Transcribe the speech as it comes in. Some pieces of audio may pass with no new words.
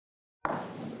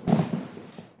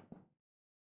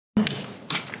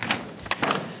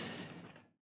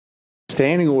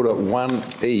Standing Order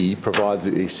 1E provides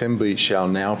that the Assembly shall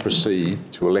now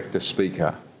proceed to elect a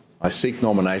Speaker. I seek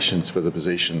nominations for the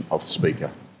position of Speaker.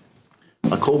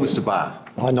 I call Mr Barr.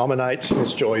 I nominate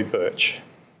Ms Joy Birch.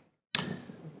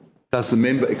 Does the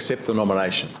member accept the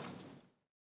nomination?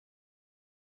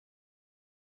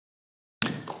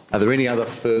 Are there any other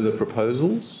further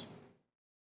proposals?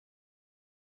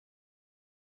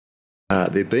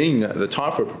 The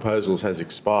time for proposals has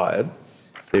expired.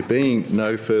 There being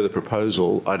no further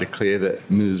proposal, I declare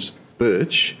that Ms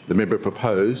Birch, the member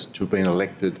proposed, to have been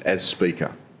elected as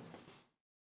Speaker.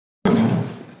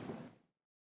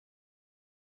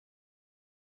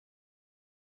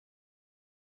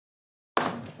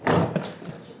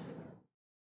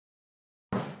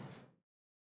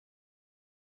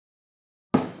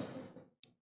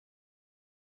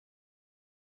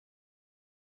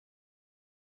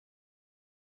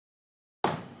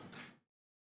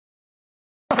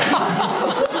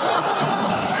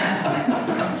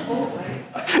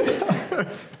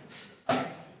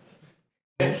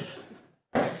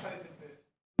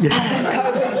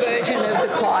 COVID's version of the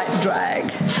quiet drag.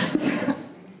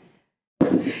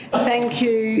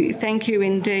 Thank you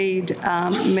indeed,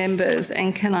 members.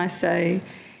 And can I say,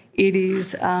 it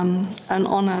is an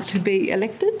honour to be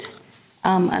elected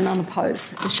and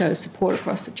unopposed. It shows support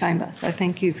across the chamber. So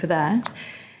thank you for that.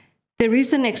 There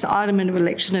is the next item of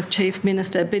election of Chief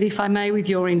Minister, but if I may, with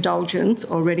your indulgence,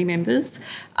 already members,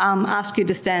 ask you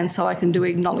to stand so I can do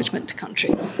acknowledgement to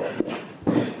country.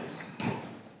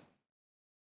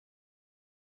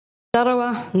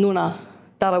 Darawa Nuna,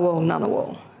 Darawal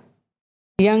Nanawal.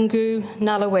 Yangu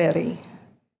Nalaweri.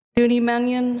 Tuni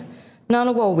Manyan,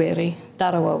 Nanawalweri,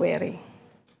 Darawaweri.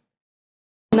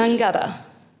 Nangara,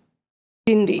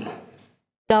 Dindi,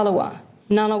 Dalawa,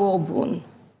 Nanawalbun.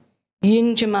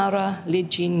 Yin Jamara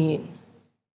Lijin Yin.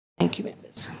 Thank you,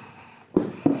 members.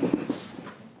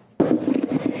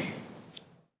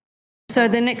 So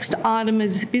the next item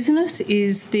of business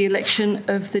is the election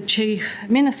of the Chief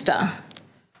Minister.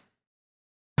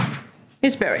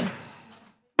 Ms Berry.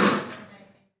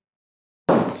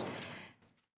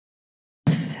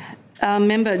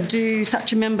 Member,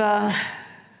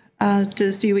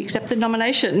 does you accept the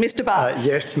nomination? Mr Barr?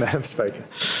 Yes, Madam Speaker.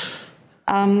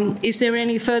 Is there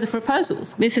any further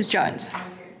proposals? Mrs Jones.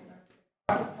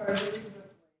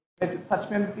 That such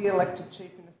member be elected Chief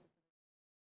Minister.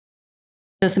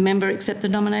 Does the member accept the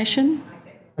nomination? I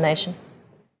accept the nomination.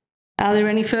 Are there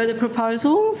any further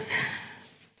proposals?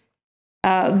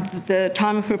 The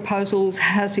time of proposals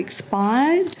has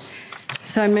expired.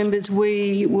 So, members,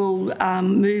 we will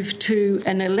move to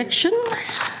an election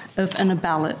and a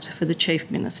ballot for the Chief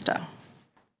Minister.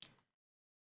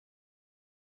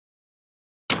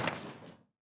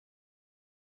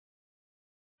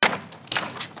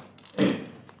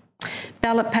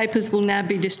 Ballot papers will now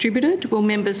be distributed. Will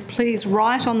members please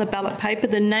write on the ballot paper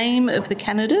the name of the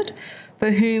candidate for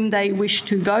whom they wish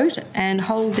to vote and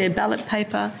hold their ballot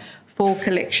paper for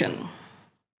collection.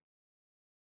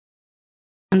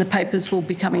 And the papers will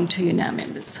be coming to you now,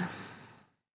 members.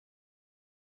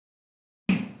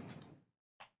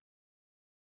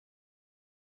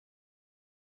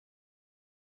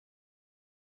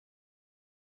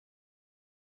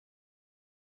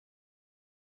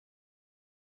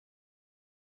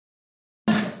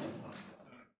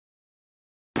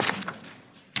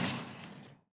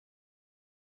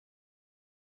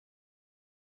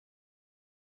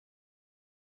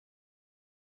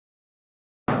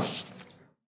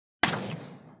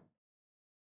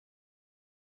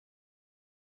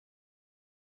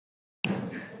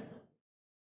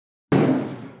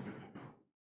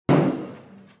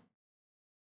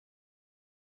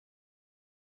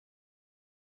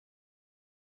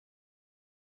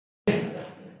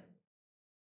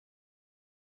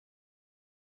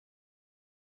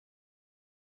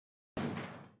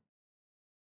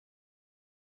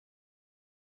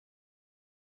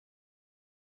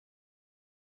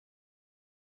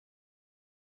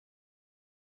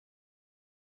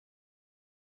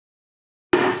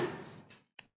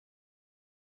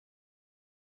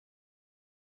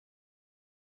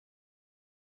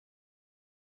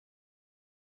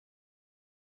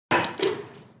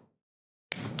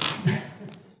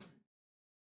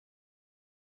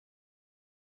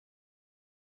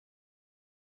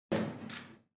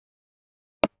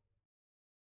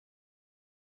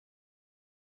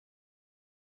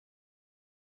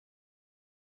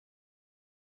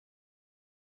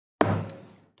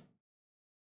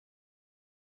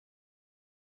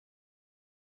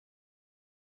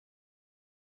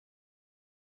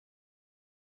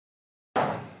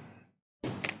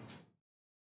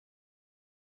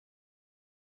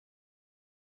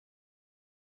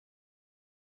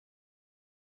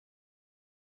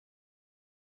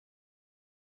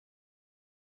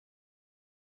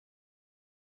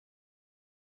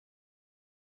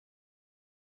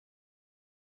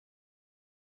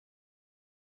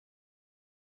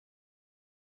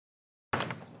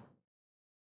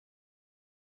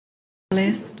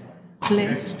 Celeste,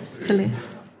 Celeste, Celeste.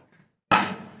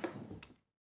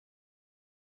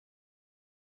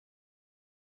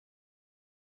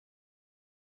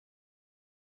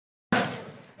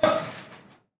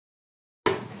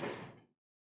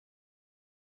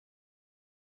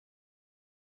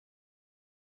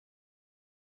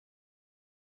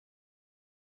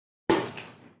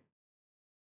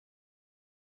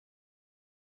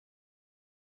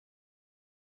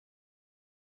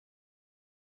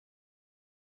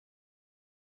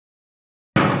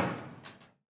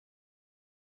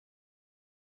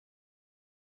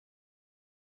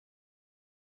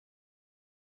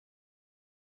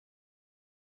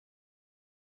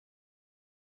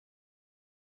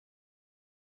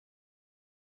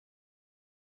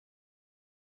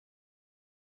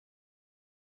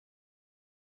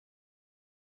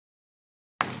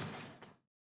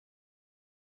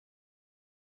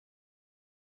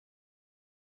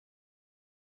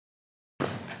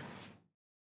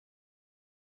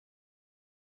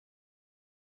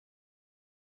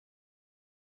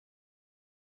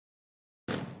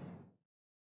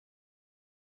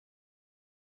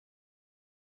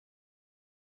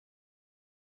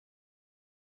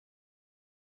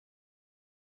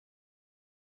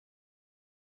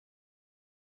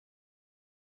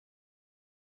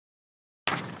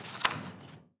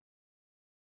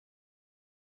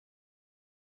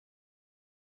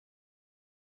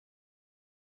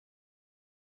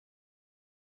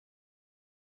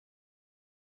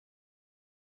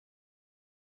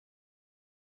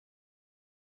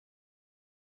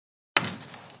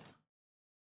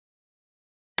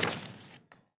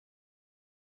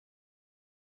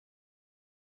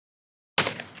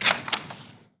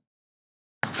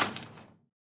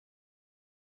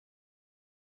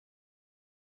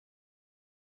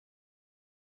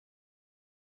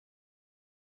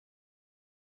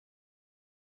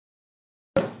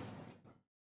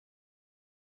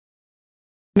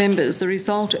 Members, the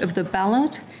result of the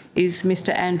ballot is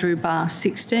Mr Andrew Barr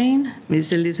 16,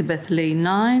 Ms Elizabeth Lee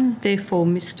 9. Therefore,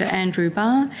 Mr Andrew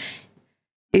Barr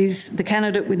is the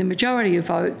candidate with the majority of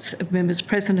votes of members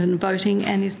present and voting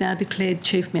and is now declared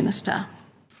Chief Minister.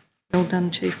 Well done,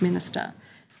 Chief Minister.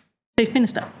 Chief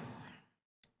Minister.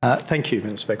 Thank you,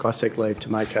 Madam Speaker. I seek leave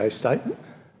to make a statement.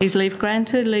 Is leave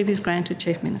granted? Leave is granted,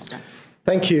 Chief Minister.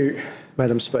 Thank you,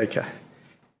 Madam Speaker.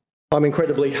 I'm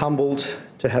incredibly humbled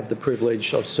to have the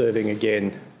privilege of serving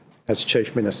again as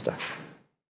Chief Minister.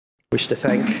 I wish to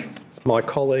thank my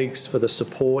colleagues for the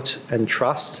support and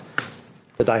trust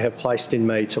that they have placed in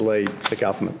me to lead the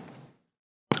government.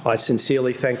 I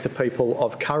sincerely thank the people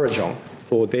of Kurrajong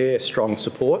for their strong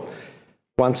support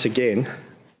once again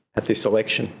at this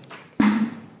election.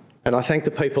 And I thank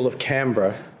the people of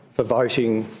Canberra for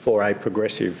voting for a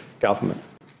progressive government.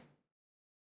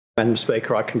 Madam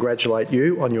Speaker, I congratulate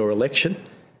you on your election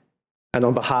and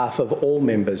on behalf of all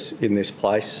members in this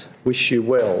place, wish you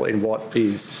well in what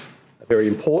is a very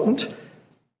important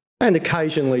and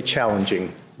occasionally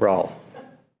challenging role.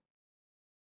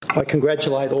 I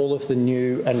congratulate all of the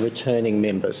new and returning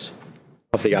members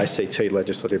of the ACT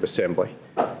Legislative Assembly.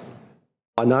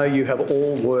 I know you have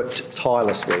all worked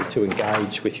tirelessly to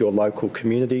engage with your local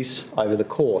communities over the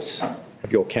course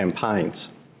of your campaigns.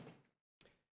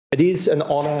 It is an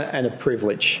honour and a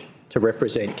privilege to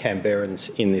represent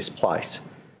Canberrans in this place,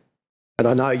 and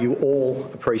I know you all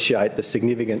appreciate the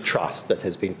significant trust that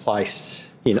has been placed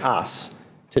in us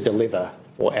to deliver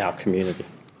for our community.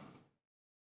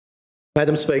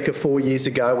 Madam Speaker, 4 years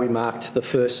ago we marked the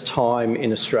first time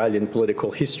in Australian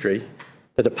political history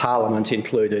that a parliament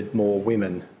included more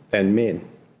women than men.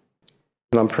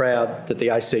 And I'm proud that the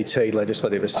ACT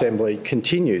Legislative Assembly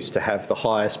continues to have the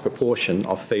highest proportion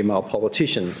of female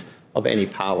politicians of any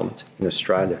parliament in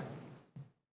Australia.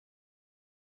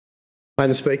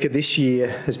 Madam Speaker, this year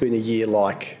has been a year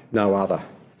like no other.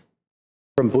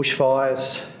 From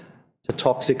bushfires to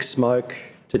toxic smoke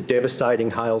to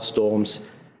devastating hailstorms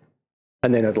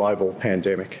and then a global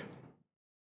pandemic.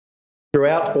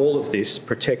 Throughout all of this,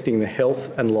 protecting the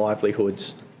health and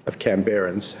livelihoods of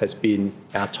Canberrans has been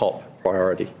our top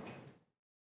priority.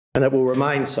 And it will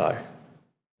remain so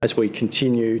as we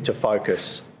continue to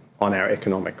focus on our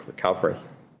economic recovery.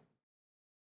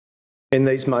 In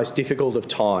these most difficult of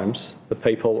times, the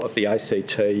people of the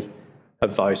ACT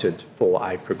have voted for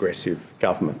a progressive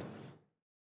government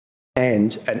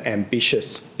and an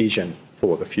ambitious vision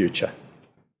for the future.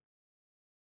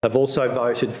 They've also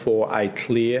voted for a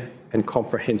clear and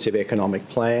comprehensive economic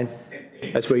plan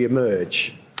as we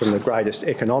emerge from the greatest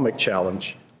economic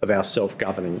challenge of our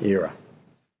self-governing era.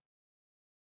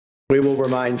 We will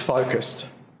remain focused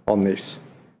on this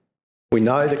We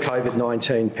know the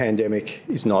COVID-19 pandemic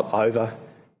is not over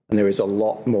and there is a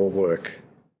lot more work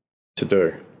to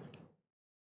do.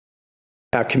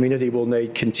 Our community will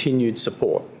need continued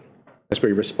support as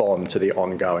we respond to the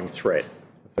ongoing threat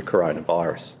of the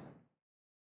coronavirus.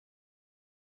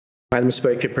 Madam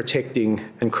Speaker, protecting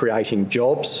and creating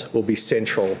jobs will be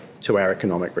central to our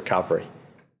economic recovery,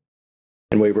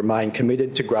 and we remain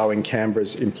committed to growing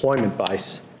Canberra's employment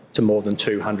base to more than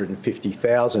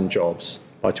 250,000 jobs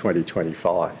by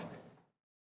 2025.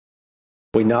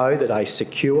 We know that a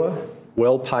secure,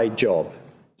 well-paid job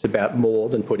is about more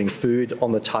than putting food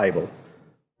on the table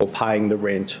or paying the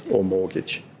rent or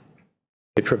mortgage.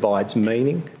 It provides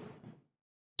meaning,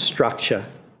 structure,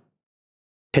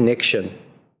 connection,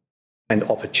 and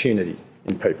opportunity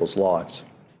in people's lives.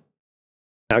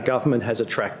 Our government has a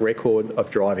track record of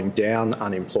driving down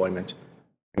unemployment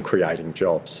and creating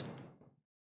jobs.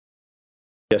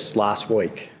 Just last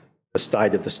week, the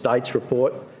State of the States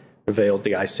report revealed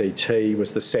the ACT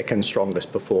was the second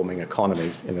strongest performing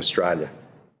economy in Australia,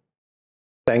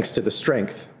 thanks to the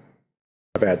strength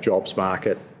of our jobs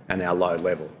market and our low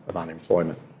level of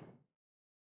unemployment.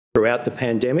 Throughout the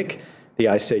pandemic, the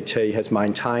ACT has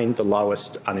maintained the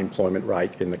lowest unemployment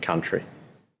rate in the country.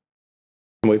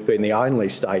 And we've been the only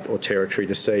state or territory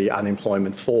to see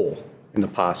unemployment fall in the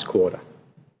past quarter,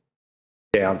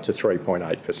 down to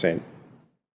 3.8%.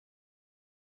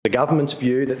 The government's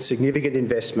view that significant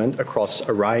investment across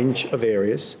a range of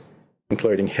areas,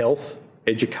 including health,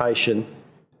 education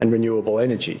and renewable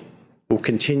energy, will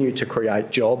continue to create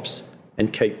jobs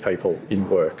and keep people in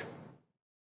work.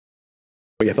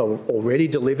 We have already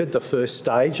delivered the first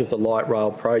stage of the light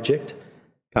rail project,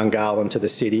 Gungahlin to the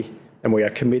city, and we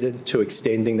are committed to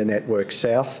extending the network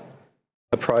south,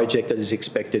 a project that is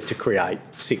expected to create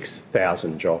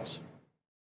 6,000 jobs.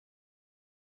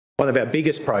 One of our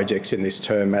biggest projects in this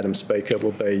term, Madam Speaker,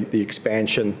 will be the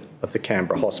expansion of the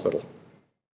Canberra Hospital.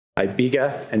 A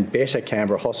bigger and better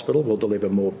Canberra Hospital will deliver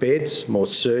more beds, more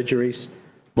surgeries,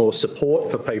 more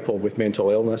support for people with mental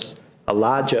illness, a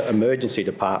larger emergency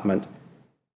department,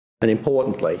 and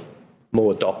importantly,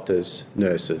 more doctors,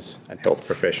 nurses and health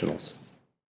professionals.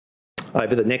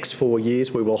 Over the next 4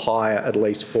 years, we will hire at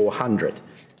least 400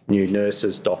 new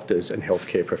nurses, doctors and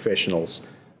healthcare professionals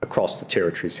across the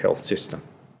Territory's health system.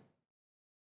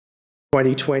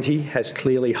 2020 has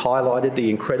clearly highlighted the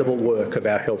incredible work of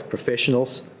our health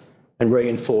professionals and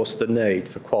reinforced the need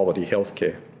for quality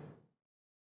healthcare.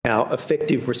 Our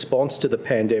effective response to the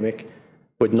pandemic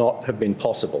would not have been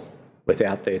possible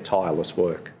without their tireless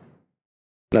work.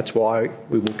 That's why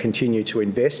we will continue to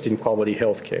invest in quality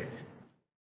healthcare.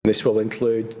 This will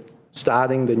include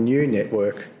starting the new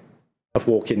network of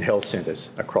walk-in health centres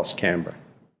across Canberra,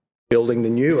 building the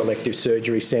new elective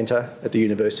surgery centre at the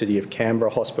University of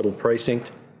Canberra Hospital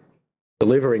Precinct,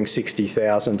 delivering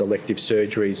 60,000 elective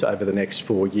surgeries over the next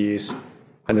 4 years,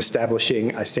 and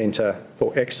establishing a centre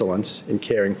for excellence in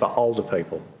caring for older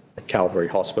people at Calvary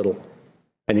Hospital,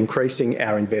 and increasing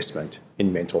our investment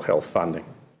in mental health funding.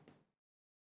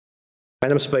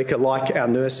 Madam Speaker, like our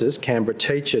nurses, Canberra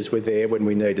teachers were there when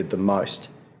we needed them most,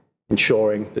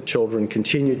 ensuring that children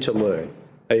continued to learn,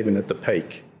 even at the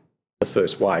peak, the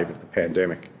first wave of the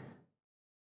pandemic.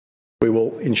 We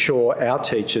will ensure our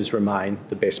teachers remain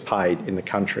the best paid in the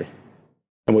country,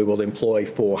 and we will employ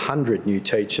 400 new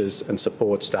teachers and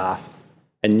support staff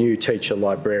and new teacher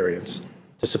librarians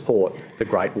to support the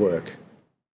great work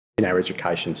in our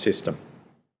education system.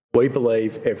 We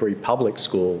believe every public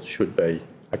school should be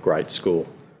a great school,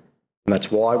 and that's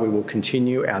why we will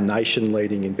continue our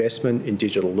nation-leading investment in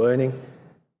digital learning,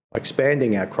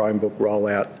 expanding our Chromebook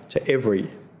rollout to every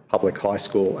public high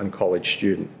school and college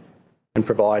student, and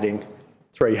providing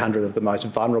 300 of the most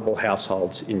vulnerable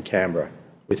households in Canberra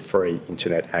with free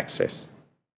internet access.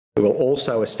 We will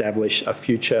also establish a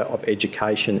Future of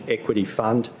Education Equity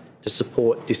Fund to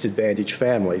support disadvantaged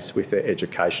families with their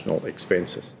educational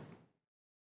expenses.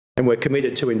 And we're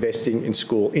committed to investing in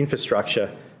school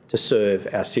infrastructure to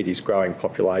serve our city's growing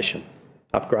population,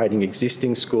 upgrading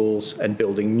existing schools and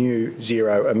building new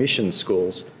zero-emission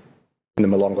schools in the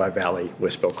Molonglo Valley,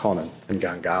 West Belconnen and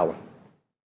Gungahlin.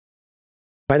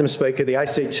 Madam Speaker, the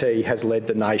ACT has led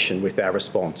the nation with our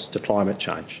response to climate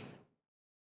change.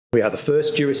 We are the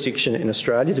first jurisdiction in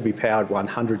Australia to be powered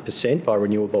 100% by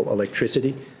renewable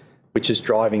electricity, which is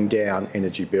driving down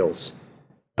energy bills.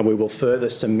 And we will further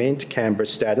cement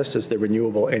Canberra's status as the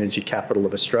renewable energy capital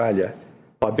of Australia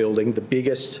by building the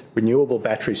biggest renewable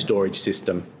battery storage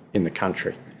system in the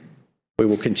country. We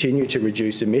will continue to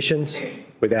reduce emissions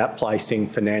without placing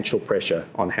financial pressure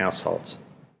on households.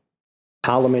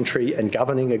 Parliamentary and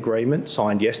governing agreement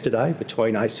signed yesterday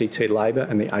between ACT Labor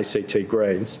and the ACT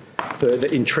Greens further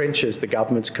entrenches the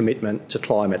government's commitment to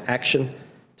climate action,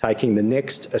 taking the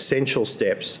next essential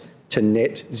steps to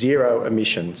net zero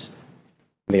emissions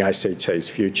in the ACT's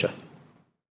future.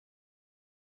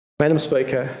 Madam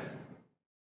Speaker,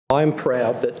 I am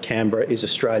proud that Canberra is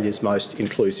Australia's most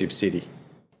inclusive city.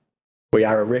 We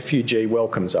are a refugee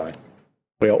welcome zone.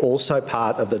 We are also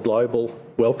part of the global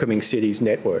Welcoming Cities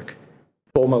network,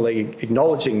 formally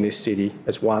acknowledging this city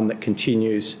as one that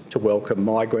continues to welcome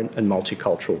migrant and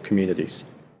multicultural communities.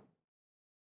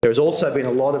 There has also been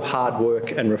a lot of hard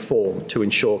work and reform to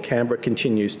ensure Canberra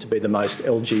continues to be the most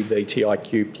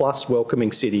LGBTIQ+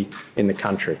 welcoming city in the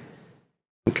country,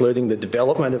 including the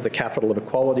development of the Capital of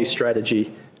Equality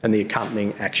strategy and the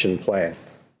accompanying action plan.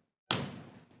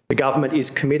 The government is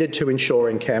committed to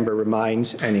ensuring Canberra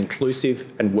remains an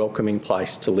inclusive and welcoming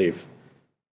place to live.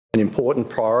 An important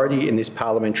priority in this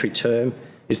parliamentary term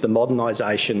is the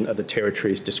modernisation of the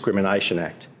Territories Discrimination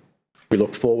Act. We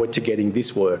look forward to getting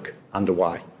this work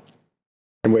underway.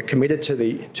 And we're committed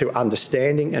to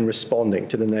understanding and responding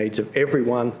to the needs of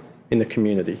everyone in the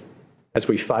community as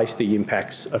we face the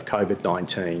impacts of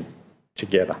COVID-19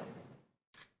 together.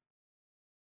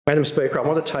 Madam Speaker, I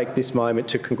want to take this moment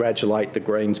to congratulate the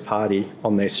Greens Party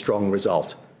on their strong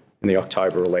result in the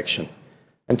October election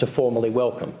and to formally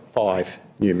welcome 5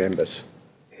 new members.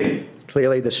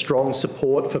 Clearly, the strong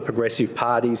support for progressive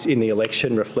parties in the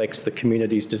election reflects the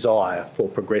community's desire for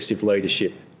progressive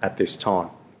leadership at this time.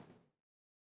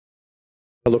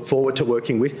 I look forward to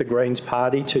working with the Greens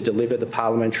Party to deliver the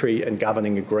parliamentary and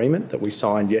governing agreement that we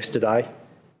signed yesterday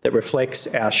that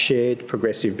reflects our shared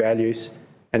progressive values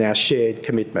and our shared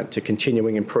commitment to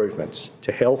continuing improvements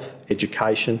to health,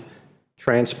 education,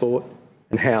 transport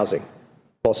and housing,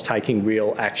 whilst taking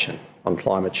real action on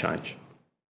climate change.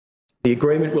 The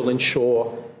agreement will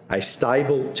ensure a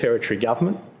stable Territory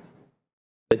government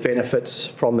that benefits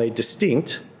from the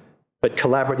distinct but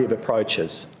collaborative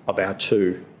approaches of our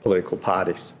 2 political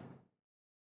parties.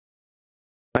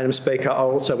 Madam Speaker, I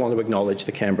also want to acknowledge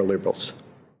the Canberra Liberals.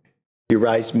 You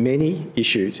raised many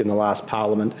issues in the last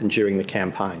parliament and during the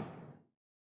campaign.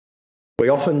 We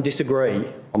often disagree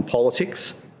on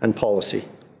politics and policy.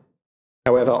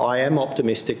 However, I am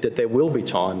optimistic that there will be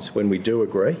times when we do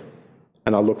agree,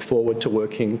 and I look forward to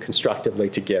working constructively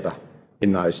together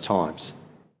in those times.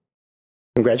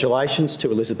 Congratulations to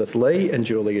Elizabeth Lee and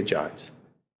Julia Jones.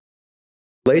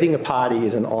 Leading a party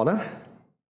is an honour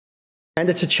and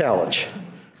it's a challenge,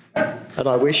 and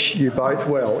I wish you both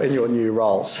well in your new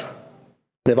roles.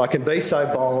 And if I can be so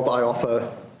bold, I offer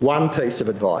one piece of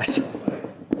advice.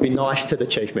 Be nice to the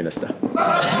Chief Minister.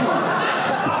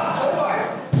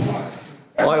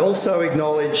 I also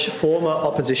acknowledge former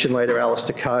opposition leader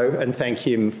Alistair Coe and thank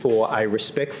him for a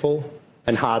respectful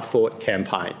and hard-fought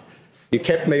campaign. You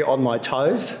kept me on my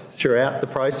toes throughout the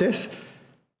process.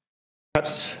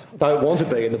 Perhaps I don't want to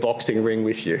be in the boxing ring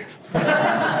with you.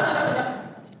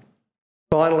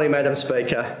 Finally, Madam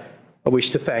Speaker, I wish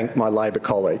to thank my Labor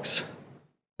colleagues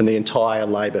and the entire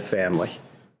Labor family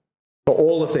for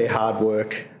all of their hard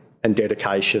work and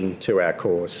dedication to our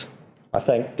cause. I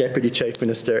thank Deputy Chief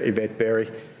Minister Yvette Berry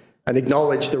and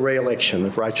acknowledge the re-election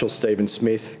of Rachel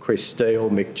Stephen-Smith, Chris Steele,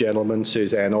 Mick Gentleman,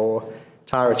 Suzanne Orr,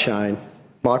 Tara Chain,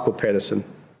 Michael Pedersen,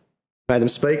 Madam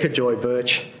Speaker Joy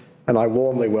Birch, and I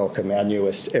warmly welcome our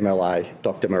newest MLA,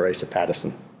 Dr Marisa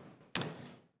Patterson.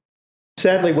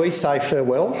 Sadly, we say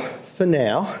farewell, for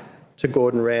now, to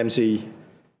Gordon Ramsay,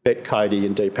 Bet Cody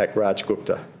and Deepak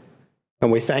Rajgupta,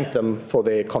 and we thank them for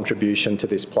their contribution to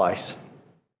this place.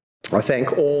 I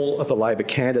thank all of the Labor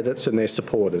candidates and their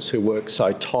supporters who worked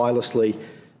so tirelessly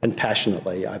and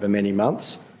passionately over many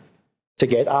months to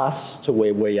get us to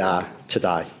where we are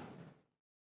today.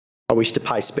 I wish to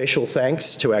pay special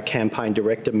thanks to our campaign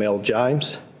director, Mel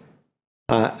James,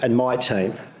 and my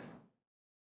team.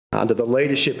 Under the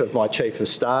leadership of my Chief of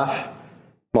Staff,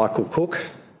 Michael Cook,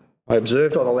 I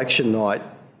observed on election night,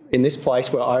 in this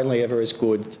place we're only ever as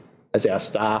good as our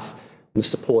staff and the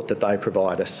support that they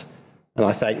provide us. And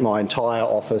I thank my entire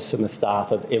office and the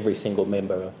staff of every single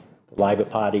member of the Labor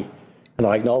Party. And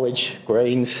I acknowledge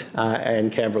Greens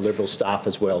and Canberra Liberal staff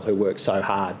as well, who work so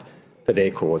hard for their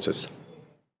causes.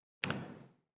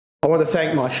 I want to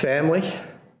thank my family,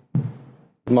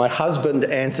 my husband,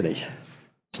 Anthony.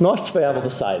 It's nice to be able to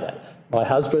say that. My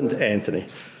husband, Anthony,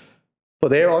 for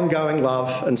their ongoing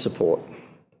love and support.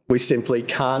 We simply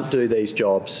can't do these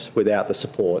jobs without the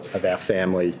support of our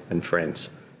family and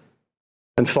friends.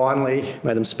 And finally,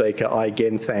 Madam Speaker, I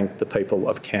again thank the people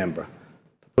of Canberra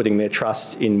for putting their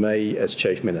trust in me as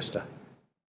Chief Minister.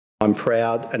 I'm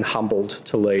proud and humbled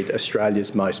to lead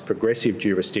Australia's most progressive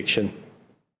jurisdiction.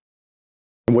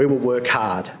 And we will work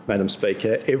hard, Madam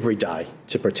Speaker, every day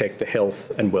to protect the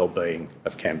health and well-being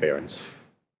of Canberrans.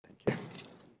 Thank you.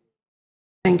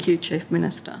 Thank you, Chief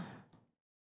Minister.